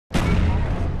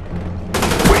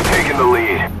taking the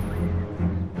lead.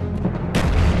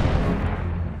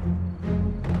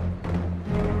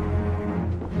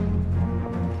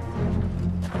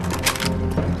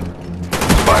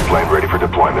 Spy plane ready for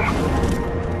deployment.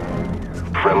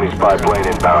 Friendly spy plane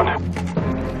inbound.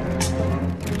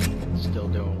 Still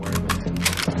doing work.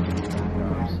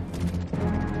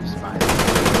 Spy.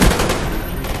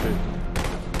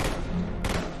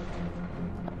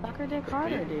 Fucker Dick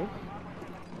Carter, dude.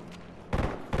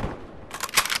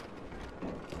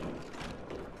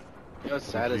 You know what's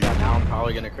sad is that now I'm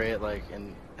probably gonna create like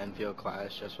an Enfield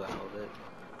class just for the hell of it.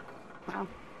 Wow.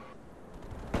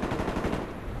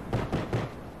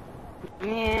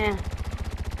 Yeah.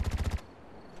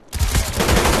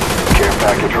 Care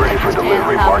package ready for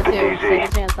delivery. Mark the DZ.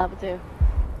 Second chance, top of 2.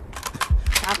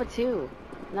 Top of 2.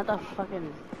 Not the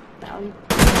fucking mountain.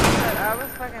 I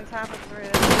was fucking top of 3.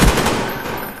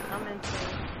 I'm in 2.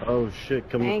 Oh shit,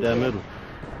 come up that middle.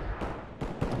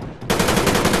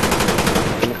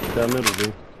 Come up that middle,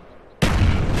 dude.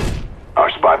 Our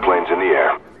spy plane's in the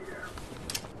air.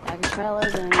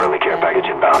 Friendly care package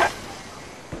inbound.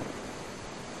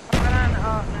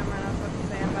 Oh, never mind. I was about to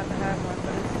say I'm about to have one,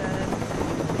 but instead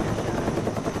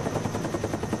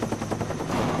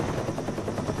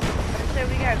I said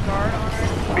we got guard on our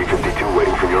team. B-52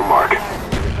 waiting for your mark. It's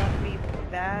about to be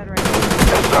bad right now.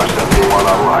 SR-71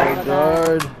 online.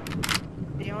 Guard.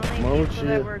 The only people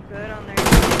that were good on their team.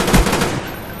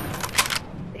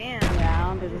 Damn. Yeah, I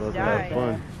don't do this. Let's have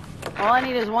fun. All I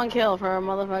need is 1 kill for a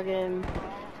motherfucking...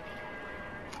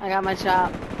 I got my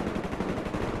chop.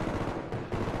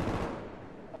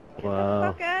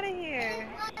 Wow. Get the fuck out of here.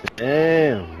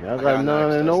 Damn. Y'all got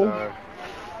 9 and 0.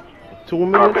 2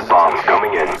 minutes. Carpet bombs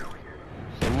coming in.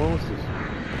 Samosas.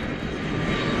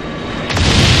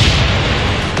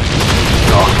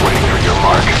 Dogs waiting for your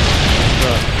mark.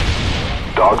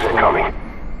 Dogs incoming.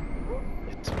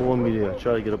 It's pulling me there.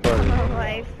 Try to get up out of here.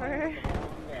 Lifer.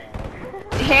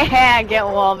 Yeah, get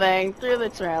wallbanged through the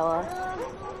trailer.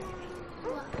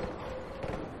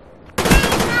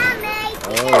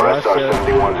 Our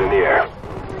SR-71's in the air.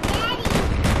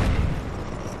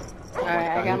 Alright,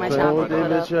 I got my chop. Put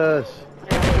up. Chest.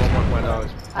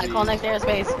 I call next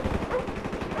airspace.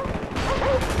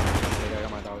 I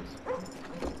got my dogs.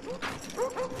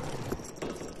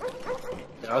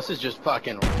 No, this is just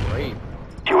fucking rape.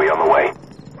 Huey on the way.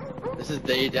 This is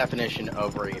the definition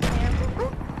of rape.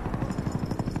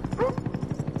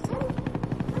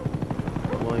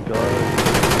 Oh my god.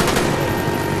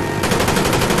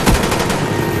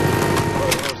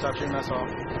 Stop shooting us off.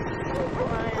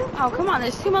 Oh, come on,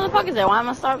 there's 2 motherfuckers there. Why am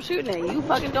I stop shooting it? You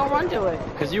fucking don't run to it.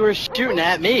 Because you were shooting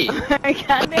at me.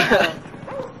 Goddamn.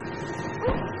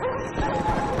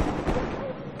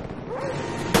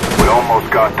 We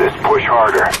almost got this. Push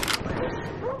harder.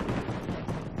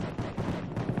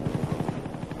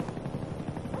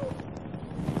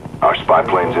 Our spy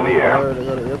plane's in the air. I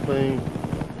got an airplane.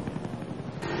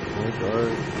 Oh my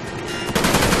god.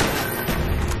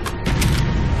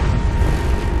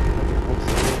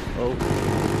 Oh.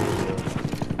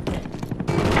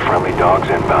 Friendly dogs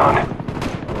inbound.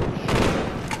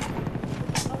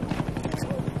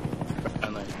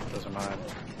 Friendly. Those are mine.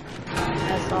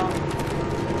 That's all.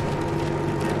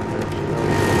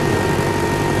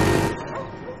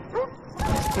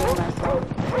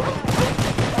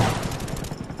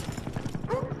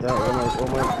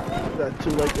 That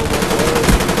too, like, oh my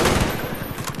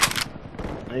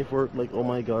god. Knife work, like, oh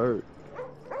my god.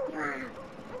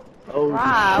 Oh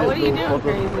wow, shit, what are you doing,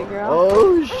 crazy girl?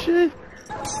 Oh shit.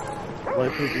 My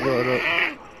pussy got up.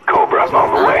 Cobra on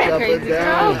the way. Chop it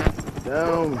down.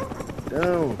 Girl.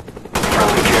 Down.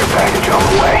 Friendly care package on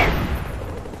the way.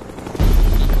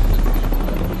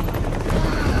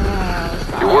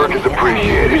 Your work is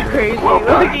appreciated. Crazy. Well Look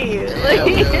done. at you. Look That at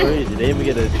was you. crazy. They even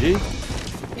get a G?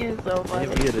 You're so They funny.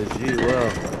 even get a G, wow.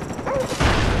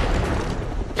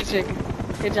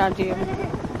 Good job, team.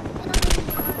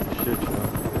 Shit, you know.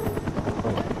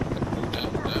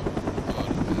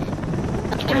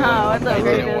 Oh, what's up, 19 and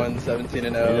Gracious? 1, 17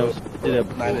 and 0, Did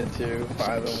that 9 and 2,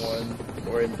 5 and 1,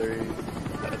 4 and 3.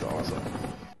 That's awesome.